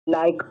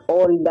like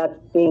all that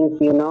things.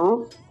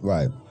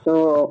 Right.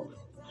 So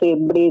she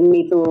bring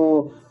me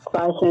to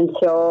fashion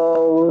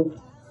shows,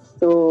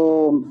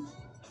 to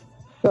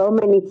so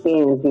many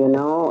things,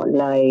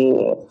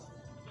 like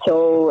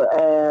show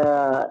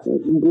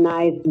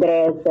nice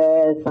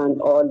dresses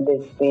and all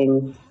these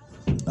things.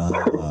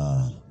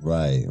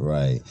 Right,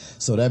 right.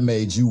 So that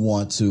made you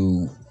want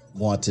to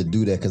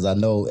do that because I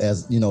know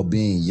as you know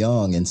being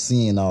young and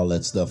seeing all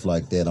that stuff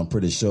like that, I'm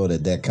pretty sure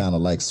that kind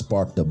of like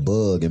sparked a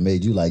bug and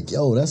made you like,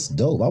 yo, that's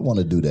dope. I want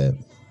to do that.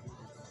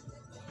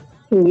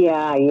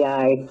 Yeah,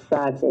 yeah,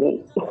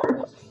 exactly.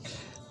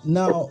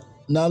 Now,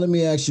 now let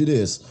me ask you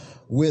this: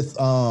 with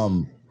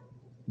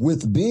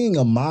with being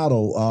a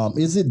model,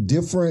 is it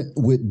different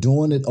with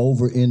doing it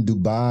over in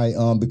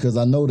Dubai? Because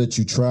I know that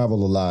you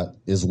travel a lot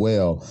as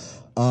well.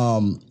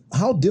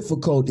 How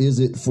difficult is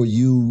it for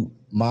you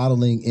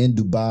modeling in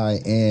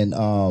Dubai and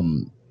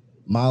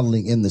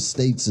modeling in the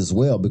States as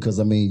well? Because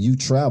I mean, you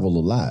travel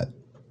a lot.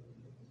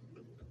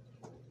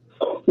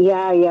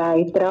 Yeah, yeah,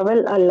 I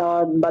travel a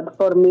lot, but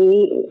for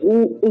me,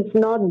 it's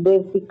not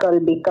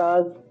difficult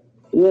because,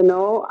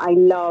 I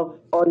love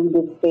all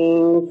these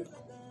things.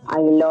 I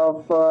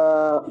love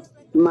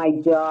my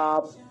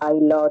job. I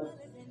love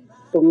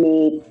to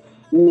meet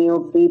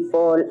new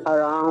people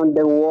around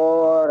the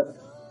world.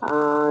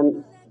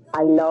 And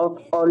I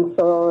love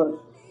also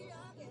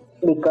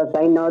because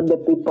I know the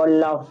people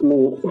love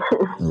me.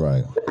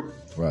 Right,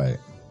 right.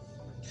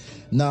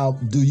 Now,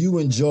 do you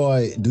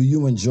enjoy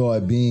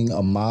being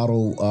a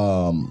model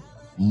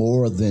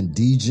more than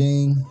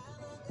DJing,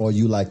 or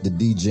you like the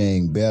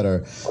DJing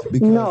better?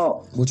 Because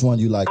No, which one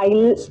you like the I,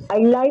 most? I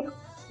like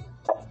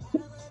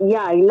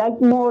Yeah, I like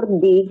more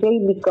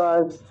DJ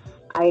because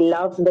I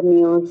love the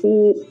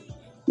music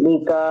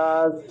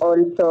because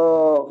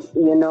also,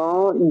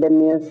 the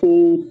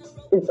music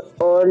is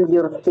all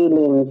your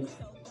feelings.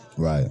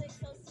 Right.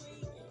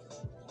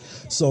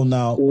 So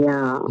now,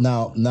 Yeah.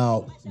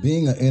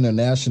 being an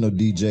international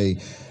DJ,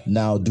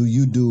 now do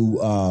you do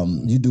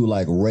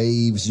like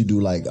raves, you do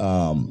like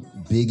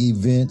big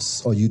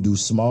events, or you do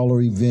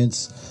smaller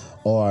events,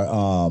 or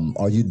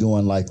are you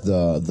doing like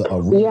the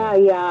Yeah, arena?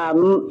 yeah.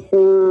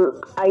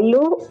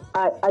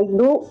 I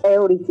do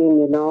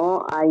everything.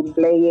 I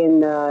play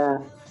in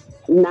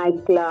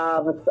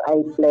nightclubs, I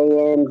play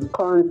in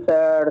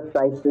concerts,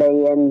 I play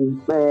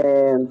in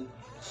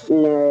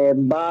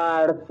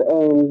bars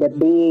and the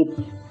beach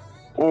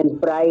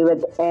and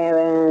private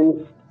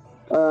events.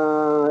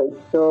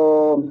 So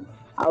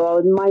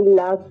about my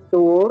last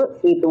tour,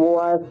 it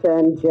was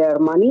in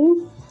Germany.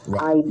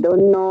 Right. I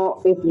don't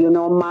know if you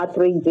know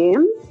Matri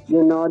Jim.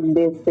 You know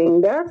this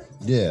singer.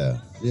 Yeah,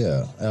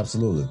 yeah,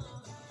 absolutely.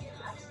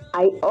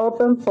 I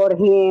opened for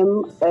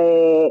him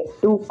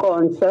two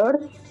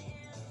concerts,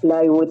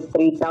 like with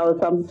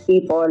 3,000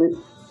 people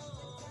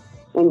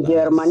in Nice.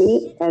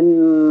 Germany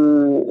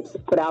and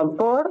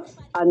Frankfurt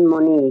and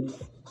Munich.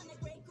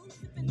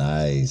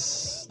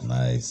 Nice,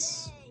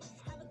 nice.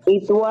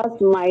 It was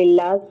my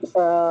last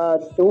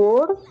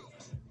tour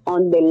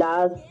on the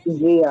last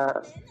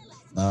year.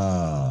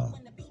 Uh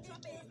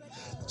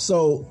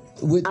so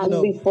with you And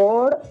know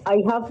before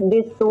I have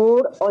this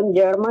tour on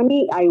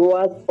Germany, I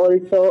was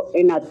also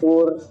in a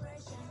tour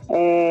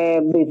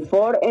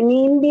before in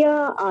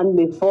India and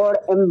before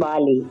in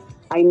Bali.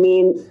 I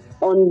mean,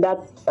 on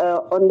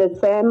the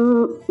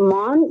same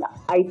month,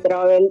 I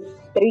traveled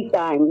three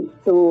times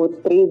to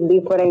three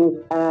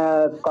different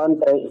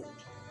countries.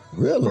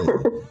 really,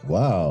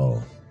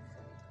 wow.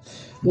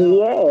 Now,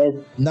 Yes,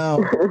 now,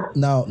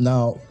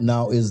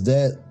 now, is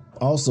that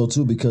also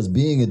too because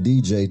being a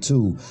DJ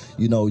too,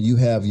 you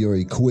have your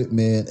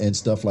equipment and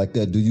stuff like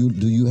that. Do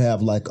you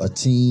have like a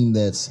team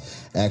that's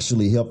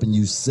actually helping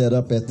you set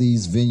up at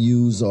these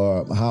venues,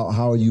 or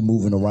how are you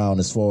moving around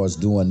as far as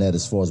doing that,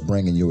 as far as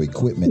bringing your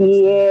equipment and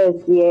stuff? yes,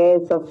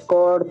 yes. Of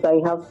course, I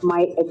have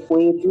my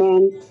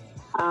equipment,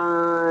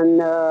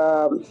 and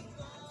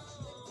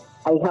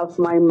I have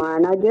my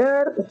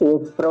manager.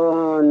 He's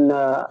from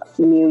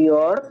New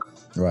York.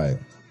 Right.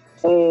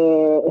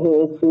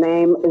 His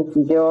name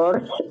is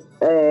George.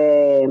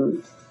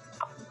 Um,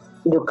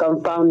 you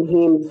can find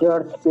him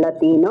George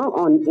Platino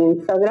on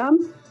Instagram.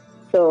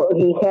 So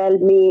he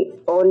helped me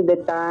all the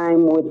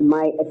time with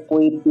my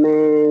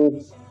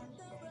equipment.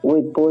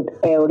 We put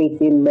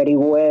everything very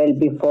well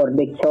before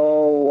the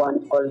show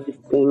and all these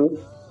things.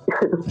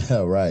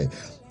 All right.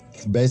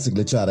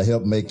 Basically, try to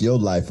help make your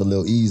life a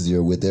little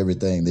easier with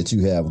everything that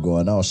you have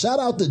going on. Shout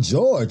out to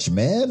George,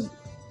 man.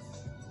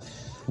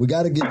 We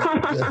got to get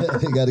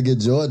we got to get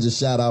George a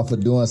shout out for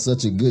doing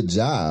such a good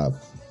job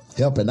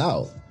helping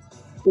out.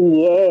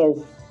 Yes,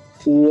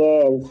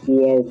 yes,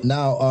 yes.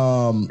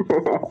 Now,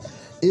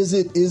 is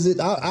it?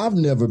 I've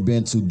never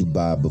been to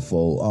Dubai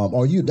before.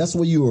 Are you? That's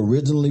where you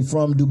originally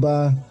from,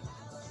 Dubai?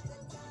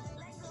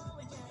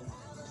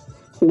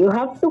 You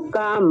have to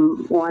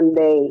come one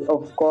day,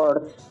 of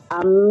course.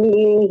 I'm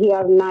living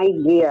here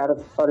 9 years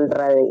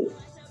already.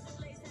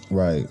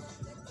 Right.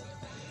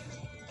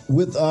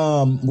 with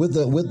all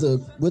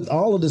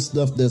of this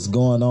stuff that's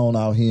going on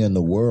out here in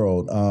the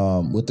world,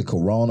 with the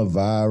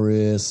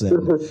coronavirus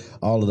and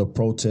all of the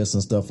protests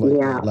and stuff like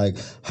Yeah. that, like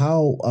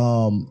how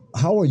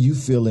are you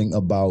feeling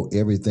about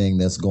everything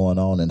that's going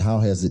on, and how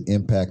has it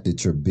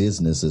impacted your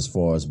business as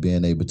far as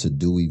being able to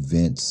do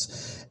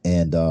events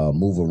and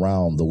move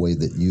around the way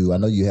that I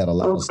know you had a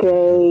lot of stuff.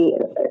 Okay.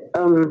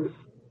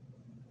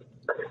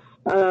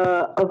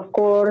 Of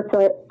course,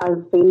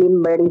 I'm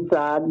feeling very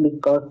sad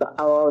because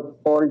about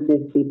all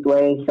these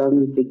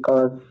situations,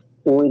 because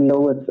we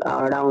lose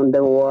around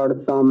the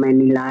world so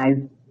many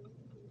lives,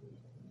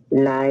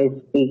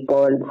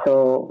 people.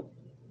 So,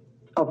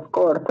 of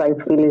course, I'm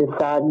feeling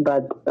sad,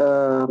 but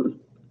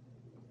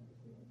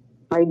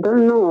I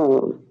don't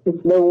know.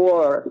 It's the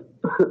war.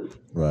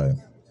 Right.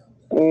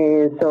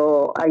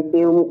 So I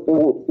think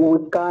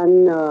we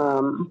can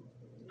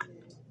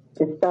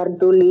start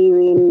to live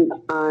in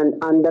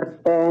and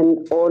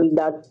understand all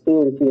that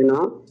things,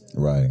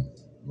 Right.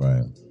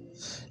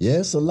 Yeah,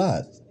 it's a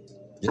lot.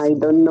 I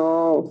don't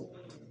know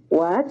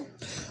what.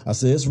 I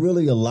say it's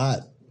really a lot.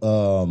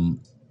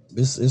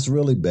 It's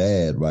really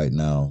bad right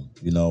now,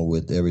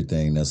 with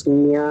everything that's.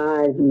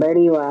 Yeah, it's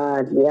very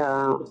bad.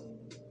 Yeah.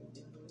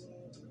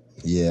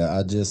 Yeah,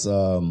 I just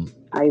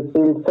I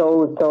feel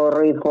so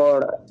sorry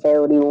for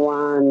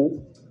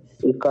everyone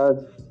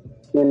because,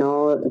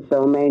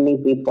 so many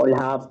people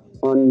have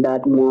on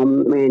that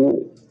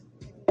moment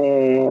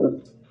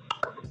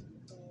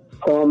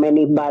so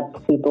many bad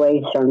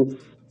situations.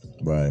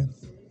 Right.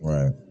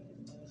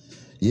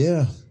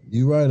 Yeah,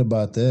 you're right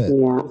about that.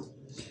 Yeah.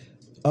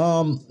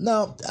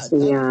 Now,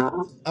 Yeah.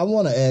 I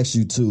want to ask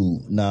you too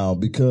now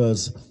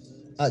because,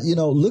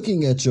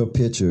 looking at your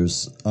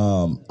pictures,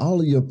 all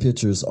of your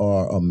pictures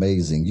are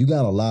amazing. You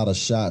got a lot of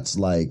shots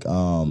like,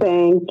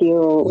 Thank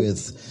you.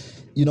 with,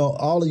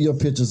 all of your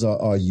pictures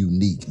are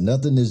unique.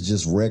 Nothing is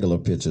just regular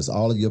pictures.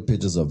 All of your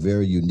pictures are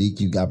very unique.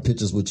 You got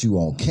pictures with you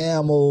on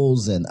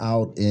camels and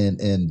out in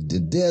the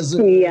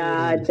desert.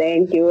 Yeah,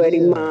 thank you very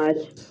much.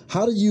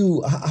 How do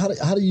you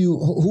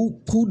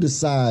who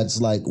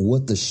decides like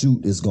what the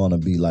shoot is going to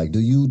be like? Do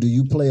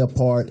you play a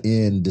part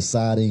in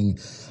deciding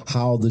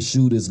how the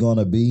shoot is going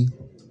to be?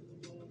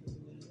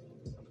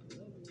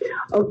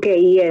 Okay,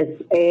 yes,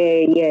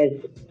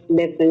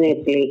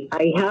 definitely.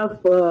 I have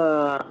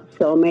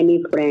so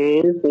many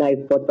friends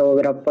like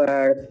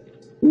photographers,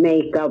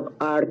 makeup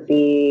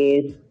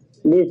artists,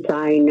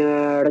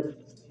 designers.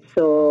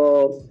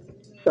 So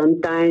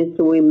sometimes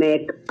we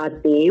make a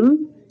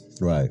team.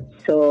 Right.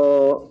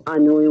 So,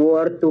 and we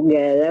work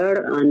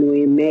together and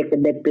we make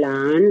the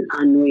plan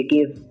and we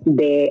give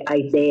the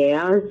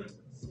ideas.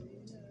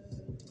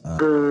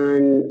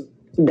 And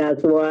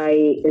that's why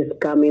it's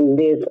coming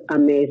these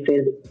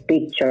amazing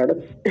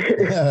pictures.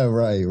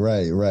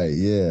 right.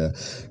 Yeah.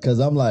 Cause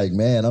I'm like,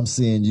 man, I'm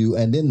seeing you.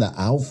 And then the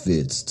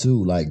outfits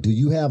too. Like, do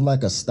you have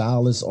like a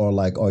stylist or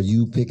like, are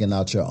you picking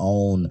out your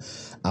own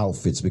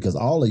outfits? Because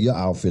all of your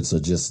outfits are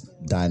just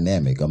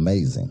dynamic,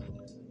 amazing.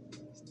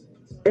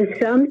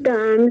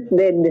 Sometimes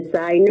the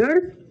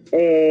designers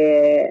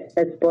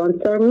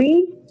sponsor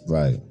me,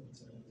 Right.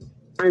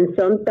 and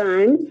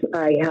sometimes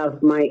I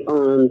have my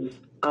own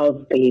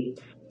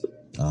outfits.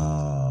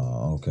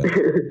 Okay.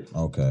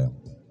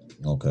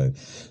 Okay.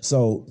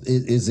 So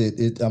is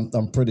it?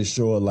 I'm pretty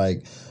sure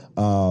like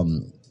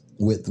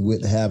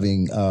with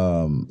having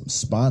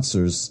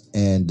sponsors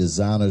and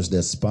designers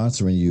that's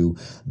sponsoring you,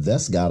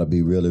 that's got to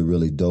be really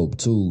really dope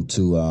too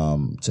to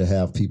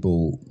have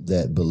people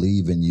that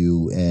believe in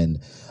you and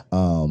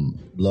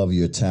love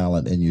your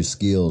talent and your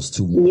skills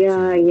to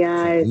Yeah, do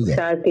that.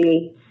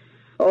 exactly.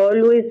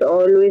 Always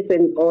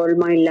in all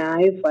my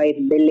life, I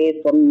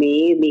believe in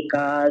me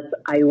because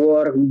I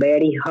work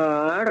very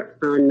hard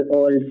and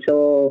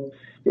also,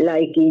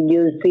 like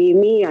you see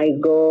me, I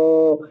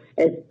go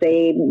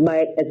step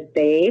by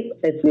step,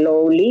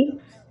 slowly,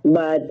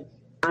 but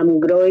I'm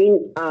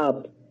growing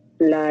up,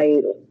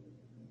 like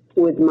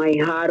with my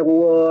hard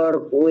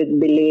work, with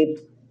belief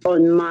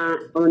on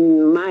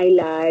my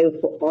life,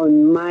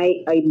 on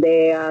my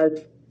ideas,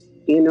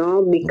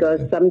 because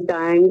Okay.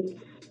 sometimes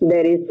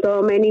there is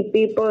so many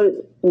people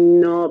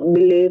not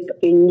believe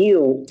in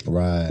you,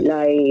 Right.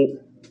 like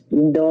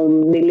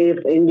don't believe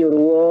in your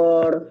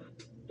work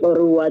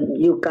or what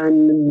you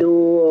can do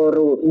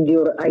or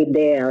your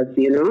ideas.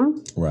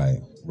 Right.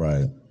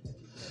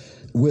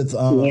 With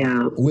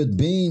Yeah. with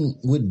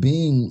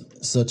being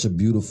such a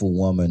beautiful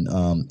woman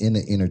in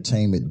the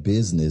entertainment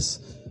business,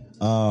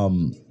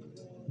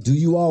 do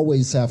you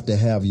always have to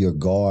have your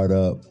guard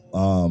up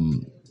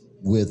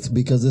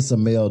because it's a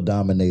male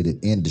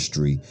dominated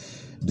industry?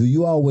 Do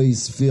you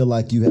always feel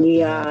like you have to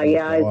Yeah, have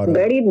your it's guard up?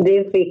 very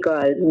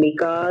difficult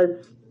because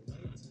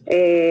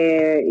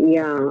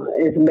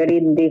it's very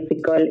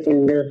difficult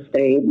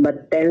industry.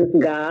 But thank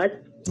God,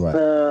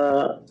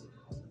 Right.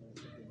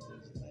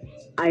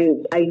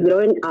 I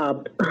grown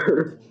up.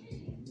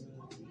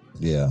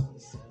 Yeah.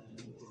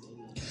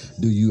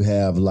 Do you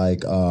have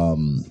like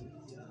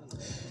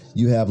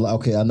you have like,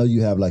 okay, I know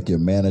you have like your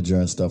manager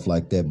and stuff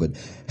like that, but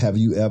have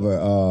you ever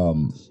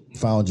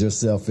found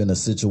yourself in a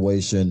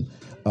situation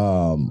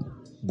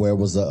where it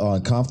was an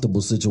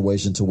uncomfortable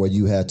situation to where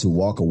you had to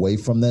walk away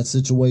from that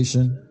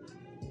situation?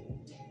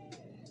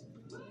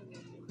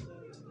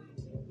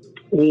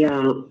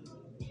 Yeah.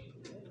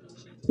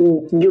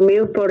 You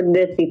mean for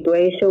the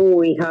situation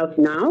we have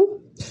now?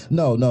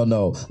 No, no,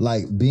 no.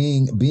 Like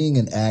being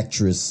an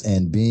actress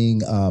and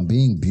being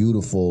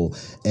beautiful,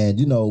 and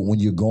when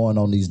you're going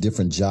on these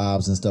different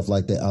jobs and stuff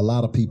like that, a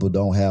lot of people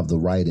don't have the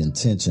right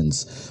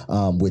intentions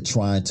with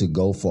trying to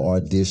go for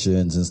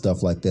auditions and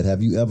stuff like that.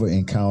 Have you ever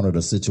encountered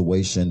a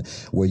situation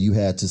where you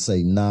had to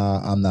say, "Nah,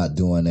 I'm not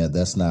doing that.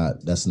 That's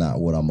not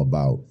what I'm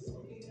about"?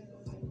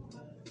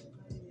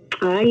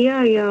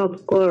 Yeah,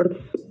 of course.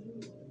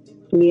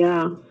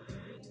 Yeah.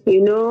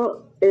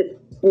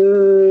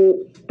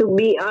 To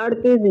be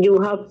artist, you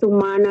have to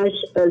manage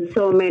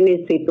so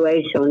many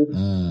situations.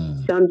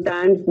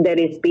 Sometimes there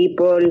is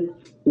people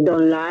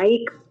don't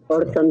like,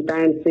 or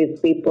sometimes it's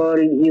people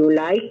you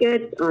like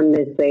it, and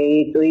they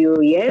say to you,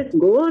 yes,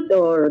 good,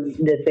 or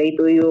they say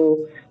to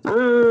you,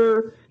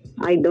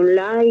 I don't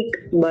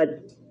like,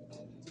 but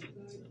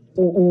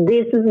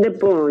this is the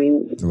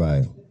point.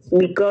 Right.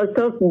 Because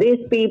of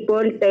these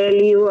people tell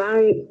you,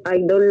 I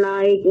don't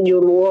like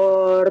your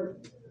work,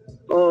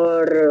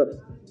 or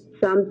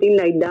something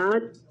like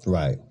that.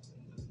 Right.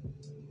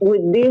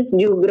 With this,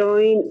 you're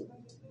growing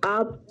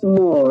up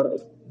more.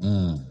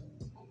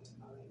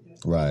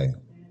 Right.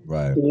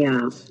 Right.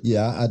 Yeah.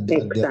 Yeah, I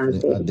definitely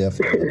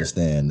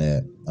understand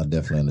that. I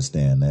definitely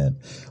understand that.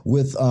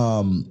 With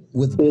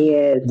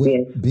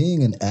yes.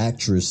 being an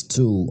actress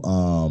too,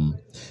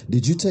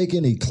 did you take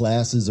any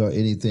classes or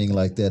anything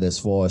like that as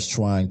far as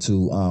trying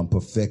to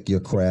perfect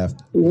your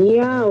craft?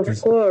 Yeah,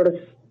 of course.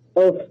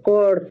 Of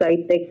course,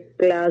 I take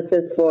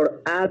classes for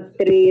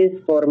actress,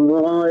 for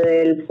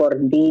model, for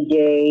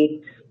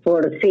DJ,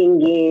 for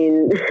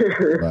singing.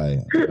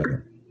 Right.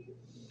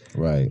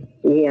 Right.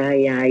 Yeah,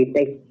 I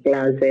take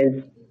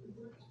classes.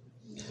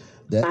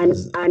 And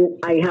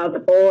I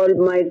have all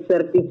my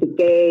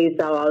certificates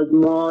about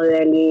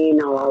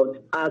modeling, about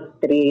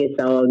actress,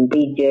 about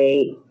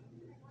DJ.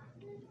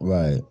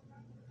 Right.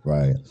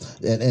 Right.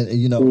 And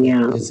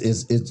Yeah. it's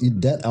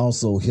that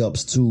also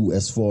helps too,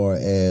 as far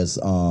as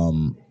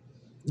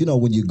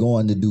when you're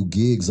going to do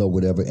gigs or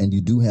whatever, and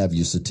you do have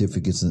your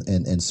certificates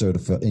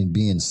and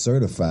being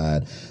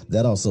certified,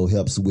 that also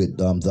helps with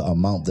the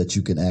amount that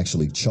you can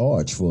actually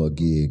charge for a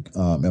gig.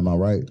 Am I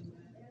right?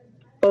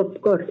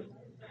 Of course,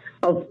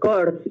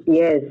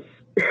 yes.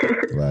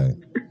 Right.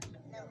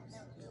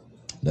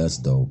 That's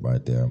dope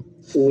right there.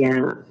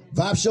 Yeah.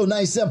 Vibe Show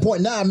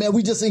 97.9, man.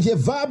 We just in here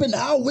vibing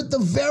out with the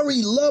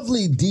very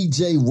lovely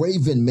DJ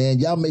Raven, man.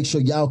 Y'all make sure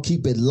y'all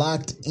keep it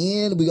locked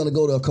in. We're going to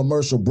go to a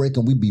commercial break,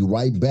 and we'll be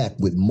right back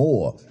with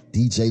more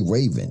DJ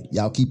Raven.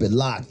 Y'all keep it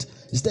locked.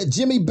 It's that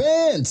Jimmy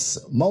Benz,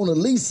 Mona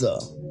Lisa.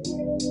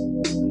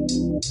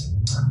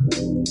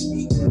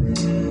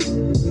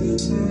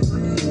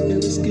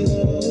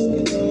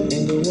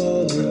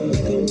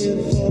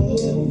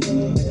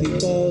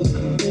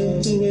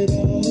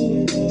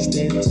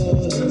 Stand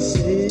tall and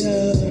say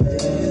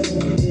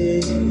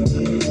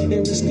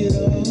and risk it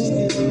all.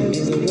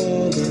 Is a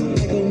wall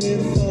like a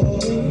windfall,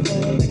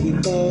 like we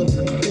fall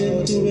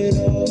into it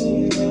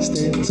all.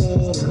 Stand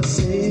tall and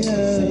say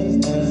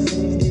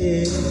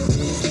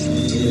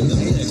In the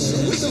mix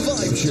with the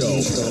Vibe Show,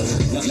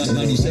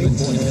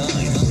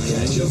 97.9.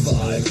 Catch a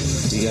vibe.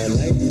 We got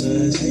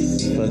lifetimes,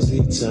 fuck 3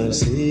 times,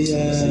 say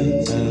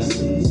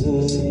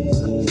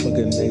fuck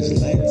a next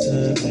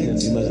lifetime,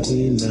 be my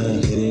queen now,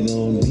 hit it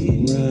on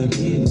beat rhyme,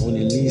 on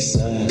the lead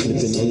side,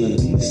 flipping on the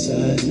beat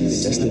side,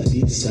 that's the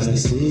beat side,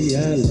 say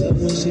I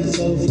love when she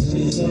talking,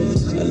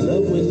 I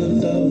love when I'm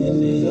dogging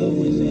it,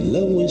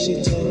 love when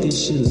she talking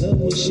shit, love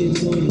when she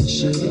doing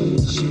shit,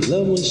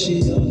 love when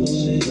she on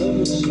it, love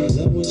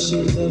when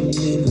she loving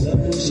it, love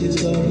when she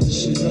talking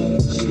shit,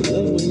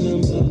 love when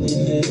I'm ballin'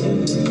 it,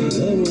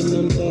 love when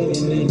I'm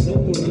dogging it,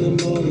 love when I'm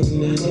ballin'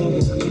 it,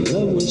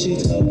 love when she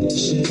talking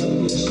shit,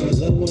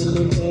 love when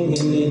I'm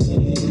dogging it,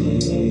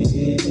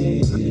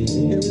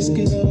 and risk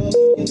it all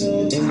in the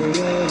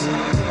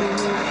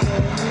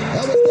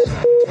That was that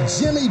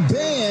Jimmy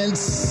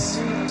Benz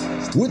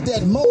with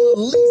that Mona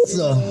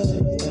Lisa.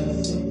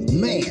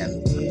 Man,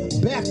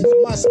 back with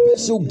my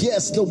special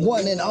guest, the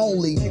one and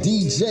only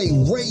DJ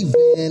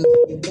Raven.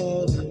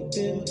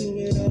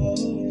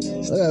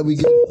 There we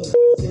go.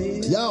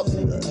 Y'all,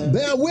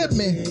 bear with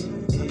me.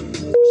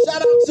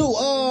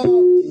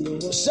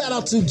 Shout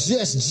out to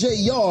Just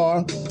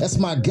JR. That's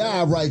my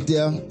guy right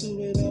there.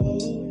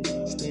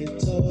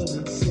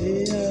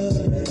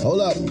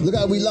 Hold up. Look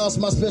how we lost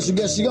my special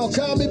guest. She gonna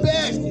call me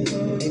back.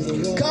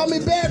 Call me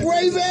back,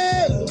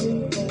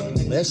 Raven.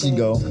 There she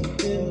go.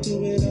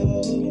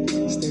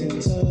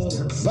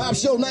 Vibe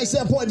Show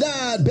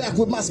 97.9. Back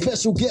with my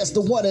special guest,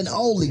 the one and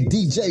only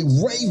DJ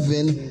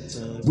Raven.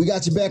 We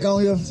got you back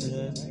on here.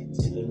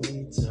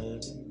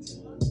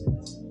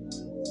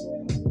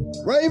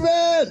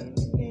 Raven!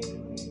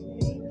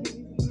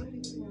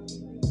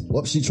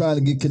 Whoops, she trying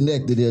to get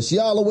connected here. She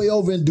all the way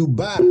over in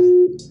Dubai.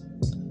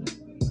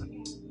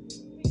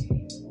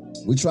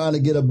 We trying to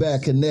get her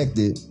back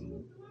connected.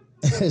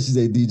 She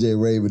said DJ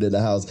Raven in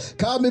the house.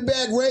 Call me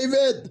back,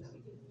 Raven.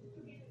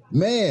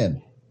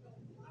 Man,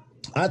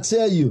 I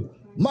tell you,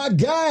 my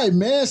guy,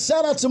 man.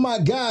 Shout out to my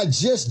guy,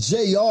 Just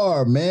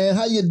JR, man.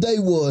 How your day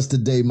was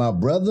today, my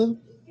brother?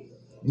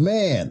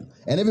 Man.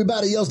 And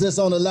everybody else that's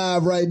on the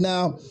live right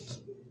now,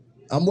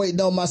 I'm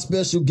waiting on my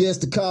special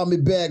guest to call me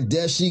back.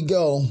 There she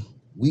go.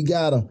 We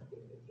got her.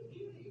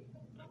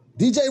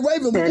 DJ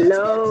Raven.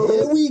 Hello.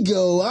 Here we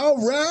go.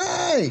 All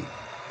right.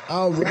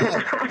 All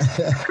right.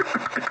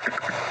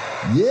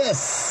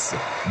 Yes.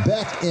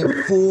 Back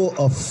in full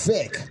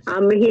effect.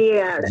 I'm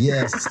here.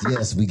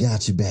 Yes. We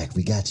got you back.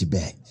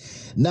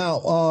 Now,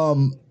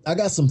 I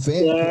got some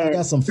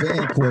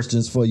fan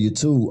questions for you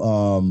too.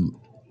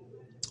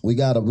 We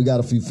got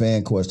a few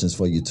fan questions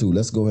for you too.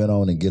 Let's go ahead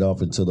on and get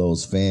off into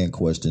those fan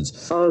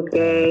questions.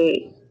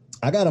 Okay.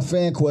 I got a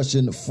fan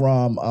question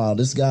from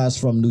this guy's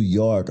from New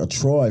York,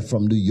 Troy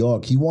from New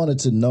York. He wanted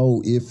to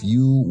know if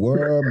you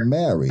were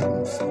married.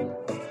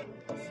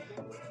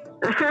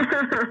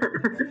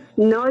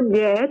 Not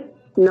yet.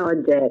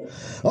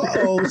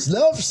 Uh-oh,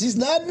 no, she's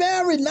not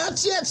married.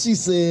 Not yet, she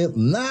said.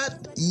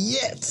 Not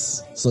yet.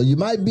 So you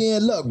might be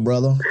in luck,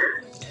 brother.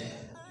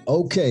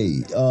 Okay,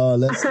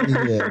 let's see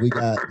here.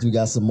 We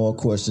got some more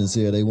questions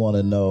here. They want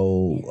to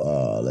know.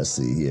 Let's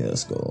see here.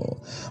 Let's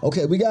go.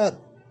 Okay, we got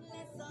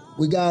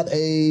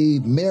a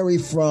Mary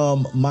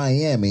from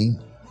Miami,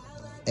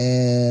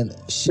 and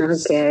she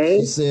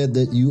said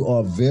that you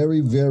are very,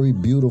 very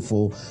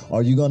beautiful.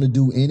 Are you going to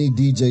do any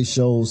DJ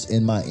shows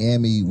in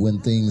Miami when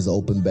things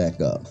open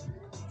back up?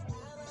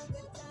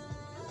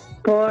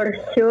 For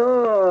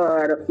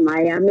sure.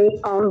 Miami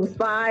on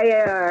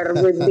fire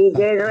with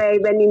DJ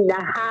Raven in the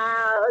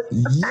house.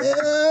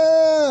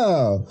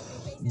 Yeah.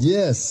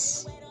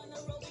 Yes.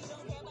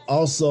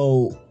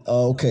 Also,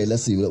 okay,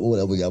 let's see what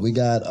else we got. We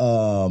got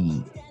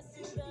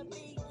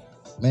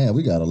man,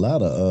 we got a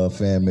lot of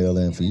fan mail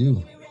in for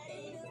you.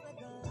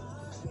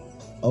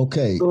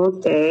 Okay.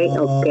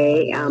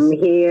 Okay. I'm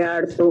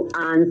here to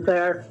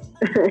answer.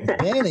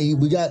 Danny,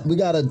 we got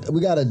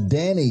a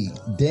Danny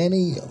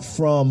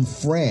from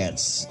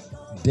France.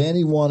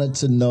 Danny wanted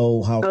to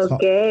know how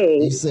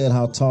he said,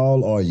 how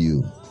tall are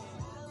you?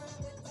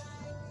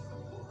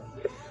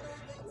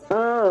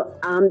 Oh,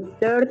 I'm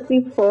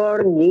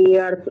 34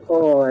 years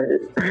old.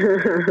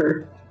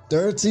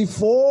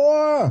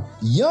 34?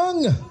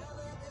 Young.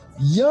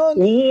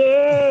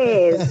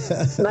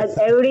 Yes, but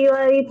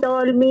everybody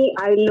told me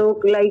I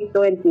look like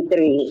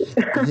 23.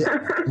 Yeah,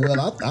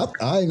 well,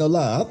 I ain't gonna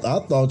lie. I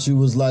thought you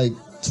was like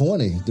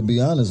 20, to be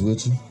honest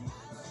with you.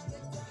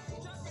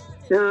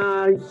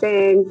 Oh,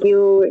 thank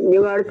you.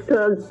 You are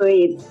so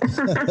sweet.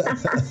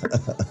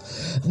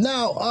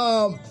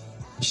 Now,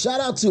 shout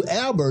out to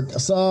Albert.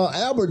 So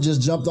Albert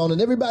just jumped on,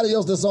 and everybody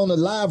else that's on the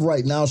live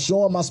right now,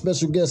 showing my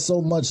special guest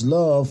so much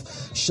love.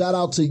 Shout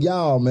out to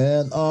y'all,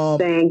 man.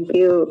 Thank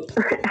you.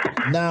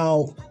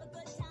 Now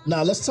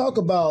let's talk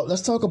about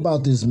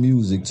this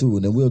music too,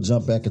 and then we'll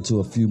jump back into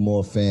a few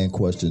more fan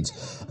questions.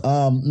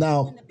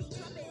 Now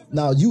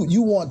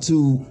you want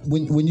to,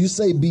 when you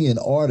say be an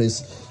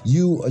artist,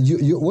 you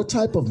what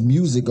type of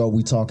music are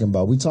we talking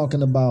about? We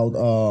talking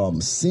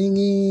about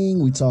singing?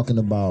 We talking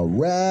about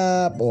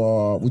rap,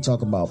 or we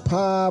talking about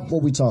pop?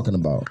 What we talking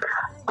about?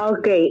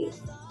 Okay,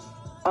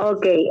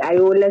 I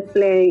will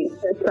explain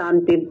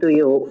something to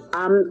you.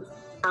 I'm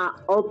an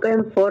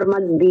open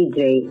format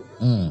DJ.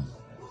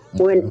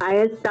 When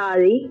I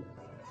study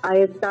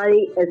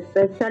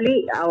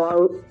especially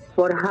about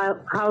for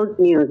house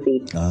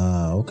music.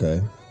 Ah,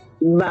 okay.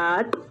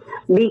 But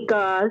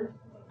because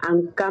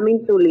I'm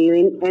coming to live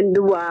in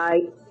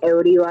Dubai,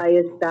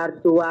 everybody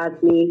starts to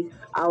ask me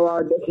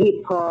about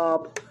hip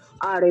hop,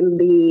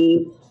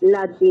 R&B,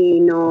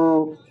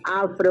 Latino,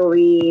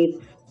 Afrobeat,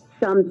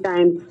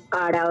 sometimes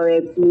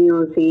Arabic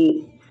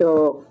music.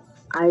 So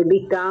I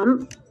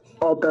become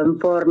open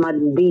format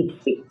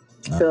DJ.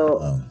 So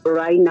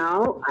right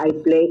now I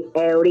play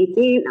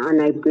everything,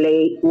 and I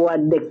play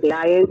what the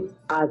client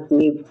asks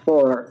me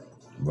for.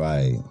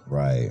 Right.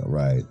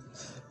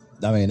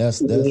 I mean, that's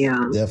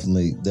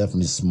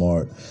definitely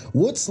smart.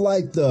 What's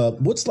like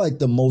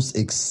the most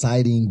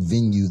exciting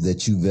venue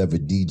that you've ever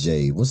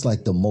DJ'd? What's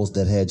like the most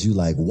that had you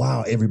like,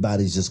 wow,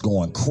 everybody's just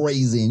going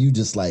crazy, and you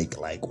just like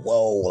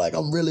whoa, like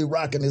I'm really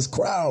rocking this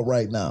crowd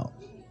right now?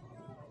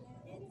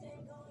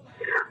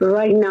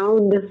 Right now,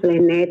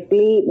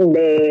 definitely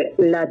the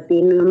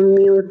Latino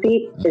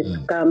music is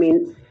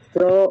coming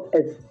so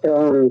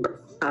strong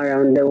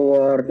around the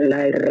world,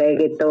 like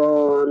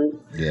reggaeton,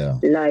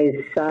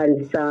 like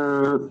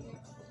salsa.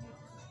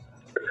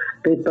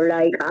 People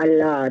like a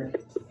lot.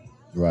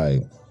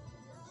 Right.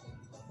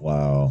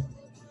 Wow.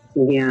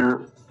 Yeah.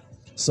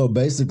 So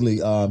basically,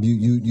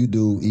 you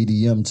do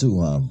EDM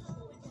too, huh?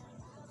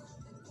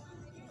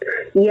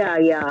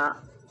 Yeah.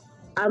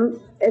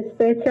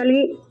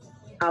 Especially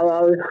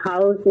about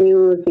house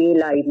music,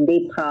 like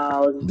deep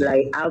house,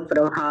 like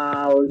Afro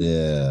house,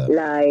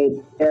 like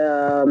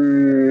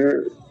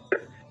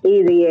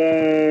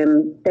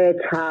EDM, tech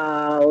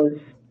house,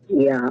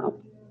 yeah.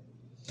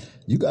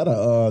 you're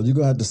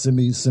gonna have to send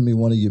me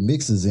one of your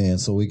mixes in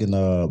so we can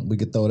throw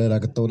that. I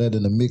could throw that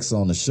in the mix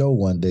on the show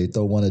one day.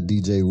 Throw one of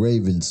DJ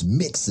Raven's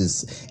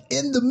mixes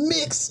in the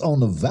mix on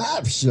the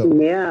Vibe Show.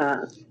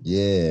 Yeah.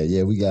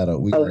 Yeah, we gotta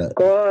Of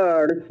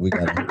course. we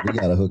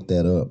gotta hook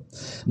that up.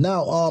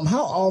 Now,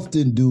 how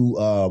often do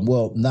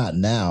well, not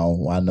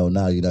now. I know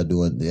now you're not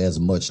doing as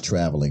much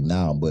traveling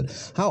now, but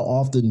how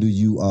often do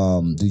you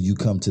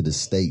come to the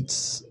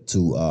States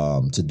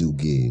to do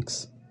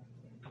gigs?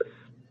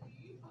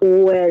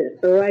 Well,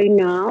 right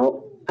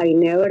now, I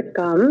never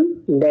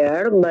come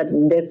there, but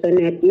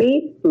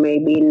definitely,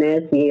 maybe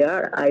next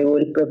year, I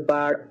will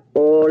prepare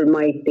all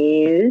my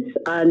things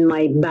and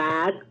my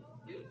bag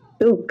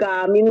to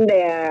come in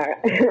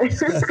there.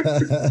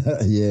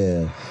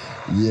 Yeah.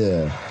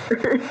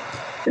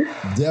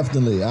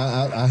 Definitely.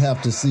 I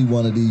have to see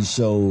one of these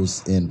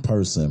shows in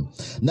person.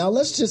 Now,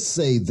 let's just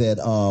say that,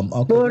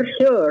 okay,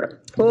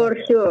 For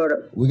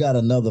sure. we got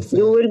another fan.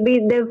 You will be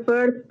the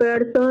first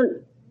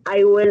person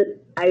I will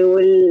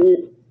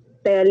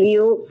tell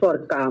you for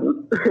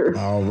come.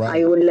 All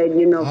right. I will let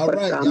you know All for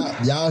right, come.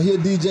 y'all hear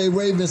DJ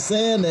Raven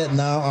saying that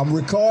now. I'm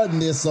recording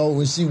this, so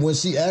when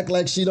she act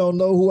like she don't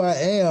know who I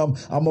am,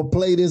 I'm gonna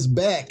play this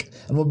back.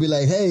 I'm gonna be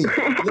like, hey,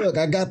 look,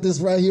 I got this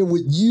right here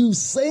with you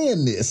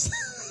saying this.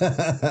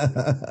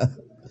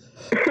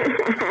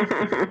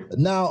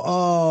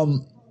 Now,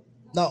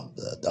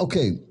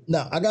 okay.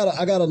 Now I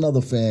got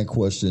another fan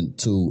question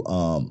too.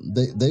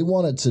 They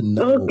wanted to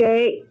know.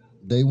 Okay.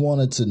 They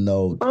wanted to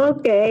know.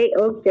 Okay.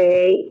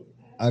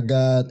 I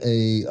got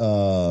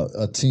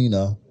a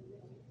Tina,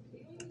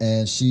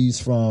 and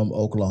she's from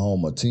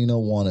Oklahoma. Tina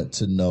wanted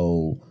to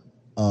know,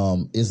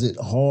 is it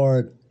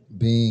hard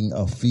being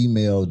a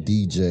female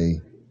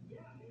DJ?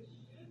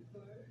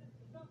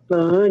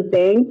 Oh,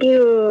 thank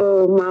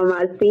you,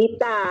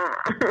 Mamacita.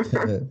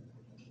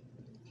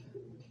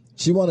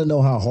 She want to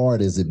know how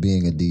hard is it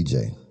being a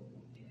DJ?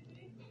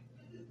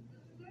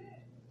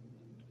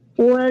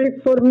 Well,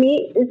 for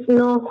me, it's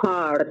not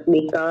hard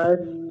because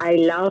I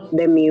love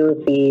the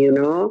music, you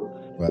know.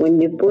 Right.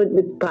 When you put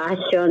the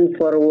passion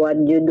for what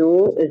you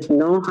do, it's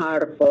not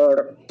hard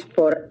for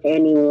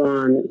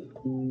anyone.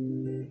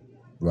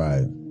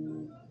 Right.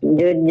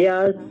 You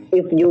just,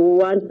 if you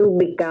want to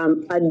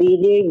become a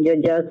DJ,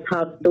 you just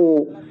have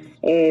to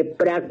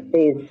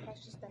practice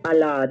a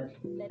lot.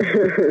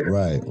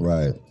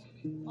 Right.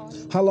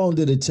 How long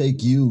did it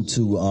take you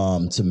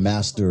to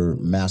master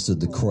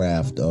the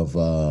craft of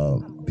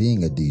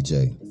being a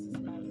DJ?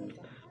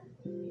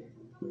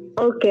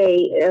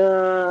 Okay,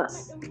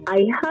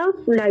 I have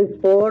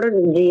like 4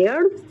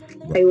 years.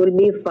 I will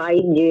be 5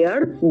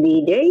 years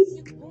DJ.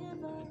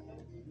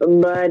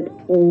 But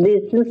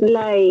this is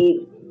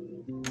like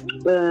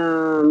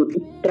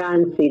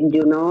transit,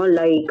 you know,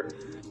 like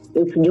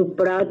if you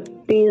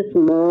practice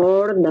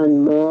more,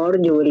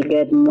 you will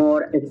get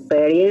more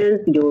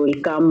experience, you will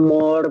become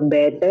more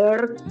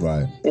better.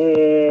 Right.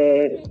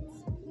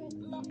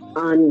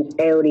 On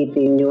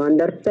everything. You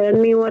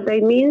understand me what I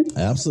mean?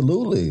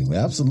 Absolutely.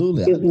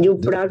 If you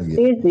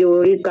practice, you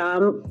will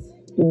become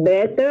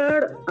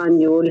better and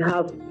you will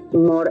have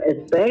more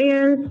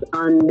experience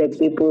and the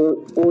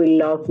people will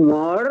love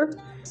more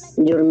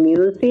your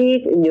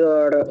music,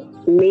 your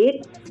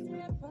mix,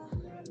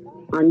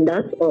 and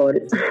that's all.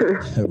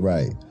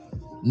 Right.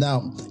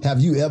 Now, have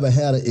you ever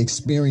had an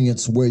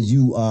experience where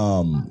you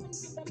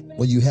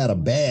had a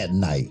bad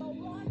night?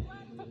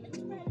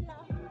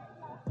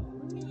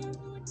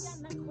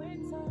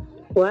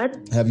 What?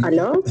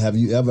 Hello? Have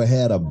you ever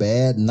had a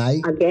bad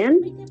night?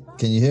 Again?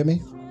 Can you hear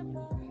me?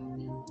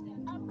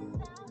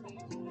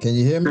 Can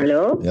you hear me?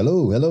 Hello?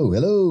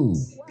 Hello.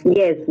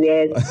 Yes.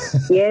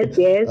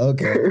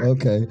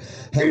 Okay.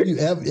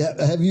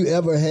 Have you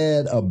ever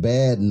had a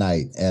bad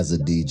night as a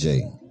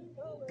DJ?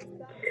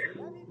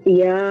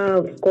 Yeah,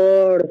 of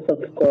course.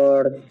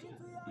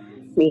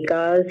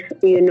 Because,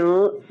 you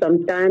know,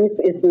 sometimes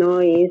it's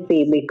not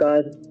easy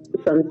because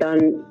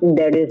sometimes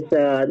there is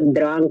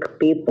drunk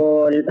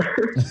people.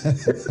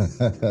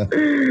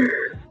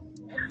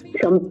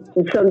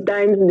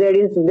 Sometimes there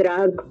is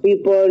drunk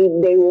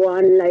people, they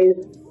want like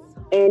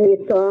any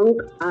song,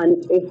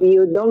 and if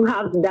you don't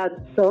have that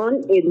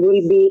song, it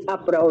will be a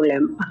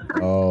problem.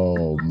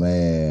 Oh,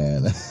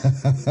 man.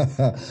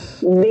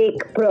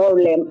 Big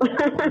problem.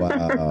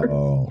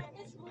 Wow.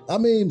 I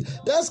mean,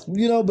 that's,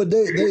 you know, but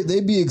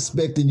they be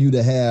expecting you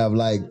to have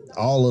like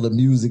all of the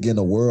music in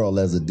the world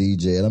as a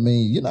DJ. And I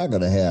mean, you're not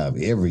going to have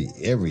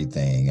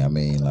everything. I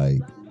mean,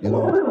 like, you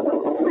know.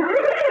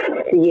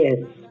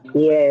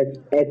 Yes,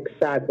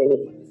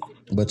 exactly.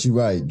 But you're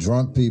right.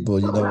 Drunk people,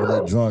 you know, when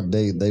they're drunk,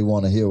 they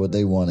want to hear what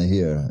they want to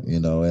hear, you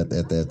know, at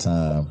that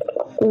time.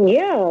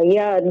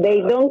 Yeah,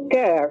 they don't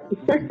care.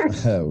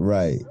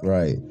 Right.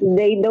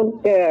 They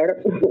don't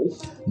care.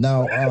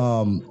 Now,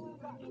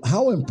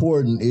 how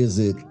important is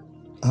it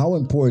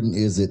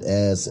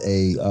as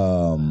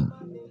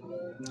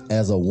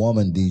a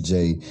woman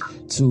DJ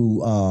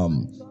to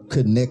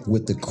connect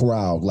with the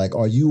crowd? Like,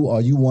 are you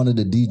one of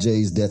the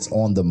DJs that's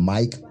on the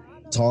mic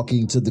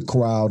talking to the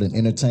crowd and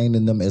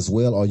entertaining them as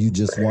well, or are you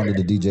just one of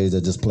the DJs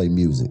that just play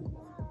music?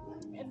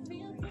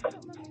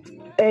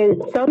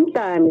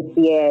 Sometimes,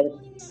 yes.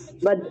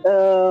 But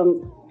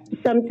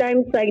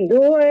sometimes I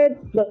do it,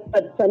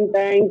 but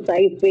sometimes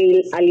I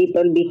feel a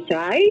little bit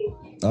shy.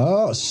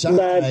 Oh, shy.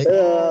 But,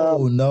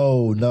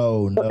 no.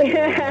 Not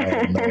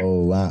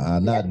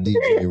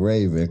DJ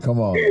Raven. Come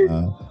on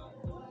now.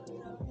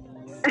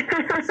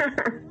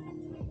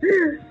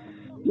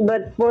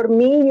 But for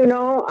me,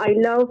 I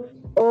love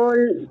all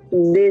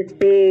these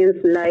things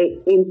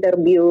like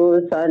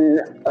interviews,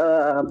 and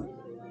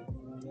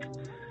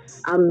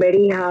I'm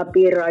very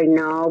happy right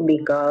now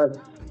because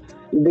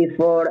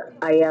before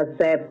I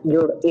accept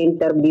your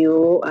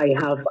interview, I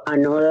have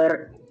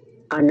another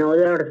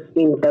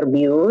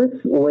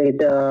interviews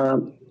with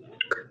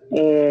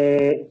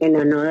in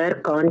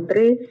another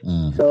country.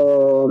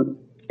 So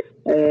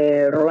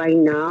right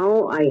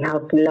now I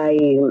have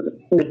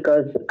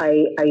because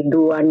I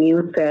do a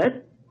new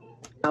set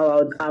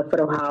about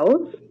Afro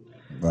House.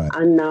 Right.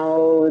 And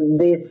now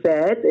this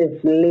set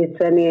is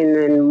listening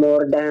in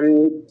more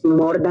than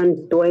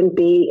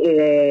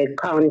 20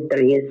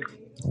 countries.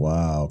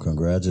 Wow,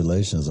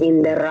 congratulations.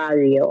 In the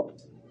radio.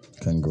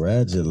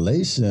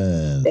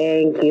 Congratulations.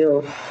 Thank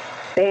you.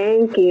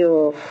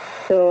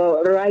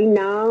 So right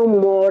now,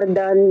 more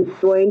than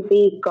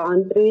 20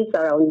 countries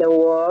around the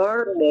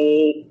world,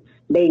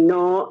 they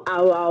know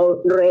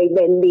about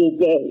Raven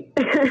DJ.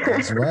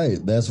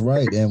 That's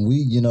right. And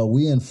we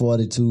in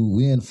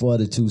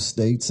 42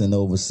 states and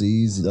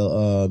overseas, you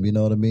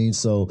know what I mean?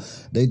 So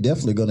they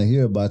definitely going to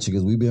hear about you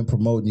because we've been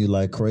promoting you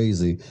like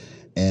crazy.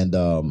 And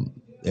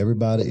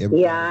everybody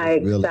yeah,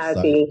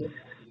 exactly.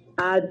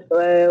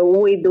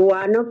 With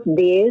one of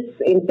these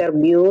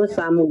interviews,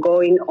 I'm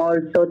going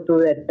also to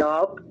the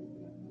top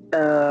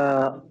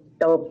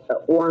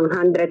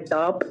 100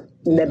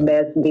 the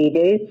best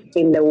DJs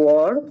in the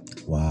world.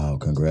 Wow,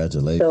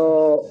 congratulations.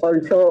 So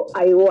also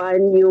I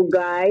want you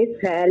guys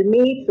help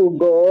me to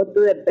go to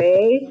the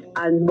page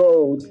and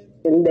vote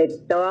in the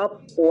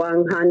top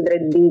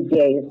 100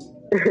 DJs.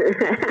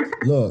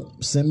 Look,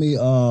 send me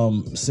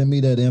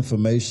that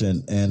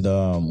information, and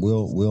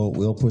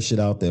we'll push it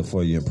out there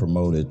for you and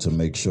promote it to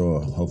make sure.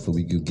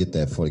 Hopefully, we can get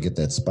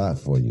that spot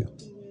for you.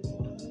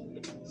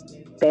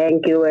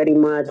 Thank you very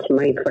much,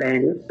 my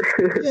friend.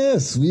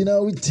 Yes, we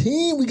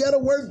team. We got to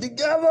work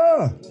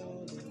together.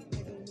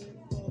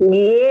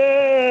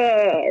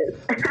 Yes.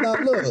 Now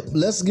look,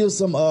 let's give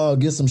some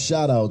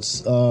shout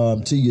outs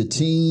to your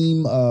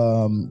team,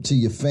 to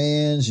your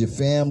fans, your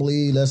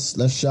family. Let's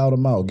shout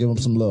them out. Give them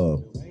some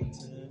love.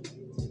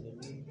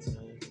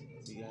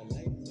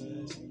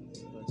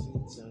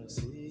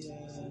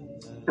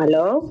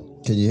 Hello?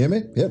 Can you hear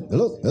me? Yep.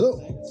 Hello.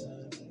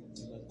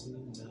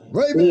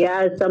 Raven.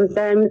 Yeah,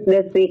 sometimes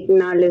the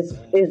signal is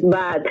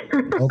bad.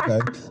 Okay.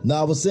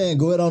 Now I was saying,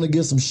 go ahead on and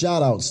give some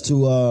shout outs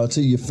to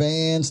your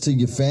fans, to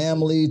your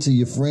family, to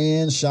your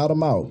friends. Shout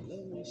them out.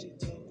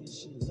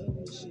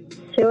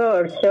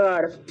 Sure.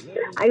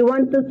 I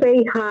want to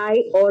say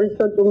hi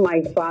also to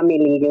my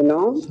family,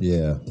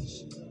 Yeah.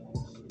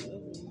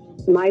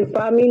 My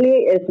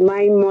family is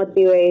my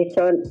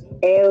motivation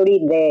every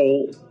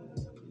day.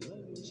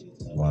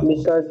 Wow.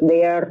 Because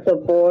they are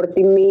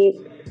supporting me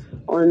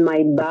on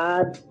my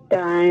bad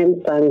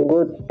times and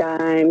good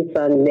times,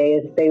 and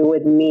they stay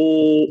with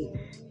me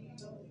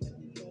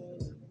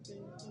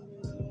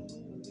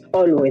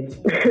always.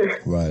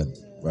 Right.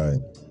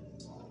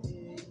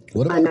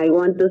 And I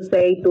want to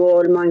say to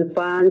all my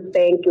fans,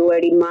 thank you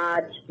very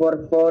much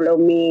for follow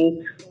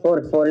me,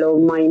 for follow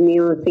my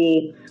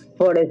music,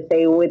 for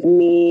stay with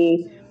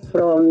me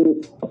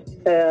from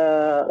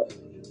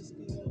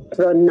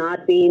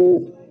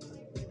nothing,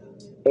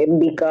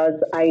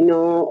 because I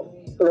know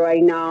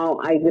right now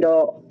I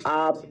grow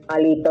up a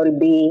little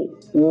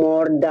bit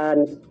more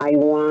than I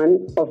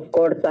want. Of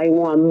course, I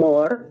want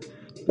more,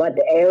 but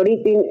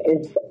everything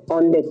is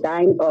on the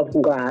time of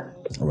God.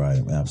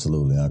 Right,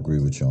 absolutely. I agree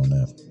with you on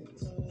that.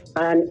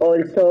 And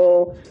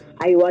also,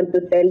 I want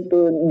to tell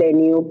to the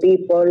new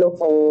people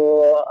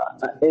who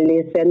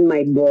listen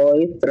my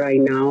voice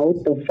right now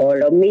to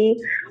follow me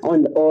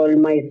on all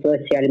my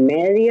social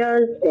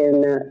medias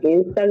and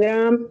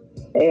Instagram,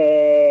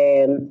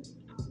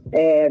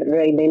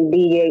 Raven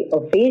DJ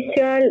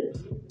Official,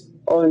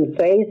 on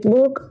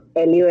Facebook,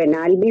 Elio and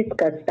Alvis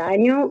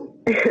Castaño,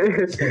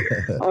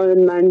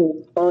 on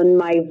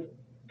my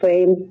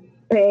fan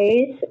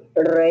page,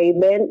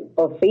 Raven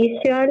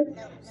Official,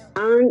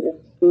 and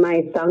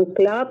my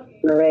SoundCloud,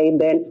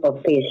 Raven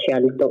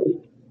Official too.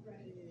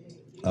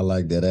 I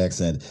like that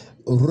accent.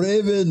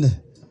 Raven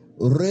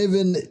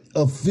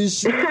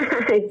Official.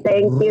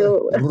 Thank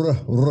you.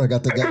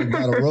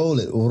 Gotta roll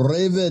it.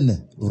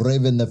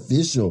 Raven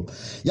Official.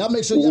 Y'all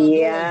make sure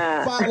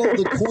y'all follow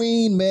the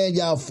queen, man.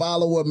 Y'all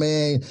follow her,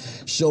 man.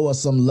 Show us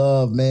some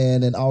love,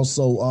 man. And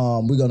also,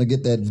 we're gonna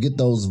get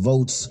those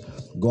votes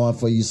going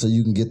for you so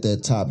you can get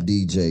that top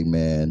DJ,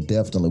 man.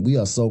 Definitely. We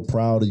are so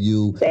proud of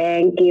you.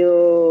 Thank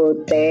you.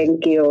 you.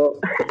 Thank you.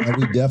 And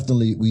we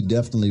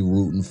definitely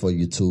rooting for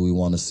you too. We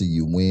want to see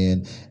you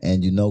win,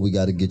 and you know we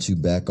got to get you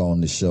back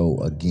on the show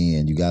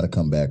again. You got to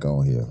come back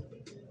on here.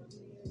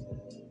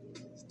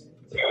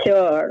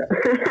 Sure.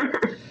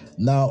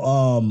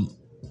 Now,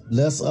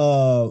 let's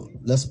go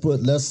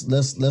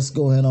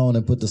ahead on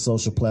and put the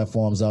social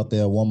platforms out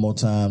there one more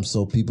time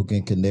so people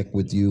can connect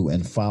with you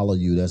and follow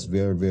you. That's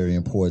very, very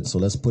important. So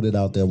let's put it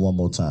out there one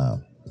more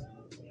time.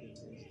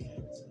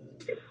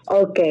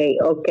 Okay.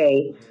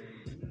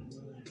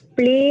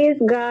 Please,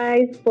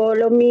 guys,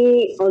 follow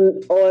me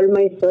on all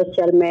my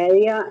social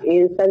media: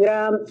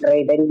 Instagram,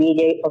 Raven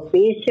DJ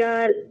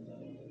Official,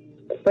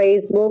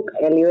 Facebook,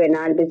 Eliven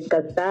Alves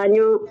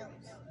Castaño,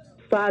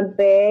 fan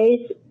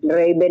page,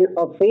 Raven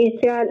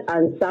Official,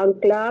 and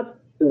SoundCloud,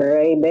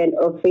 Raven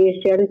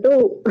Official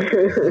too.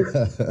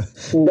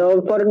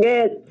 Don't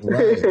forget.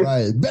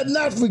 Right. Better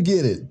not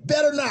forget it.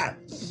 Better not.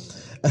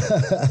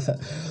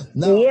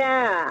 Now,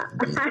 yeah.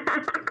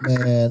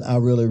 man, I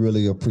really,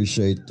 really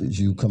appreciate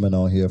you coming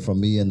on here.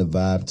 From me and the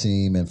Vibe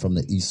team and from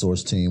the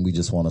eSource team, we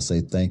just want to say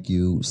thank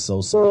you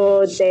so Oh,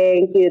 much.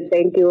 thank you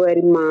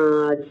very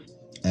much.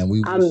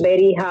 And I'm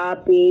very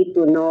happy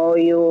to know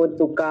you,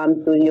 to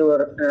come to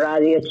your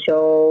radio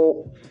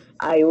show.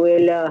 I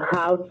will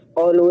have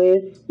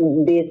always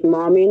this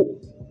moment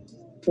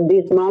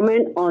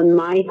on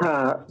my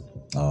heart.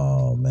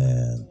 Oh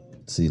man,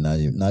 see now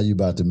you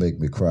about to make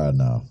me cry.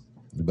 Now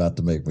you about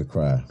to make me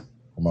cry.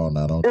 Come on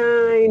now, don't.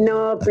 I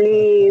know,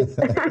 please.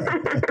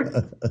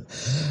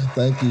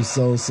 Thank you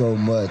so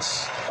much.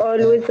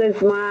 Always a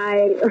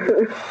smile.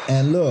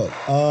 And look,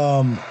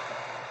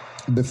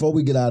 before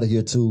we get out of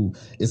here too,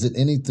 is it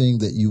anything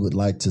that you would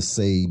like to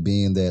say,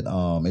 being that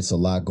it's a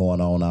lot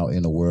going on out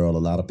in the world, a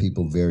lot of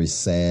people very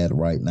sad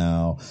right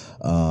now,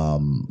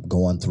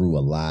 going through a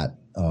lot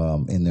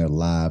in their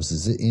lives.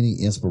 Is there any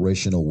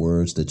inspirational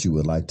words that you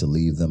would like to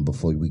leave them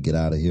before we get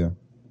out of here?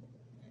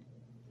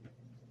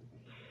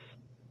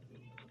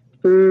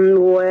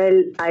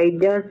 Well, I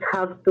just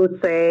have to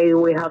say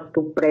we have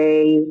to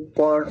pray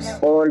for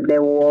all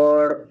the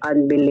world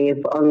and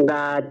believe on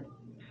God.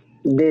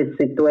 This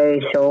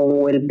situation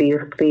will be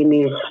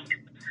finished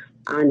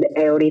and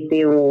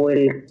everything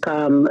will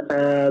come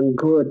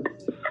good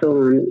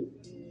soon.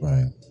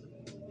 Right.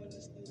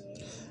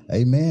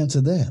 Amen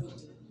to that.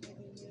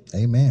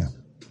 Amen.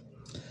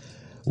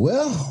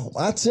 Well,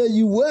 I tell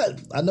you what,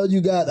 I know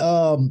you got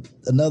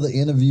another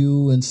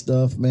interview and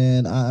stuff,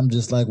 man. I'm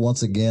just like,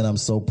 once again, I'm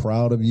so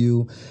proud of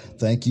you.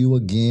 Thank you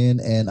again.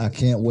 And I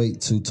can't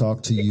wait to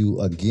talk to you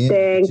again.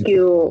 Thank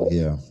you.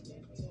 Yeah.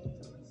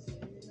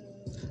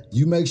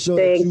 You make sure.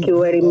 Thank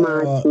you very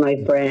much,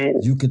 my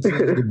friend. You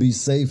continue to be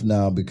safe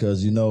now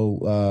because, you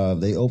know,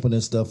 they opening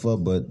stuff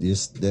up, but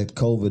that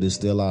COVID is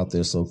still out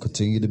there. So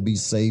continue to be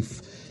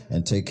safe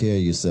and take care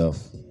of yourself.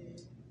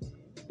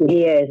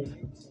 Yes.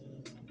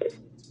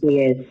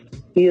 Yes.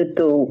 You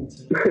too.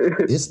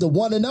 It's the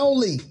one and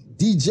only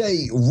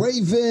DJ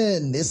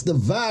Raven. It's the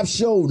Vibe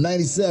Show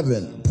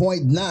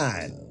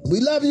 97.9.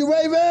 We love you,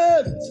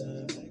 Raven.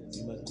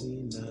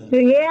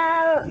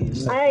 Yeah,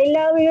 I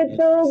love you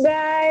too,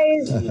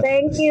 guys.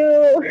 Thank you.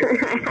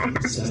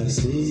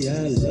 See,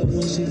 I love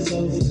when she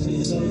talking.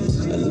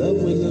 I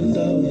love when I'm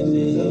dogging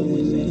it.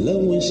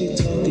 Love when she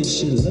talking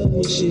shit. Love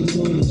when she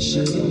doing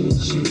shit.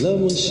 Love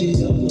when she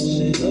on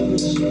it.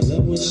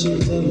 Love when she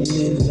loving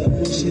it. Love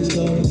when she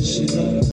talking shit.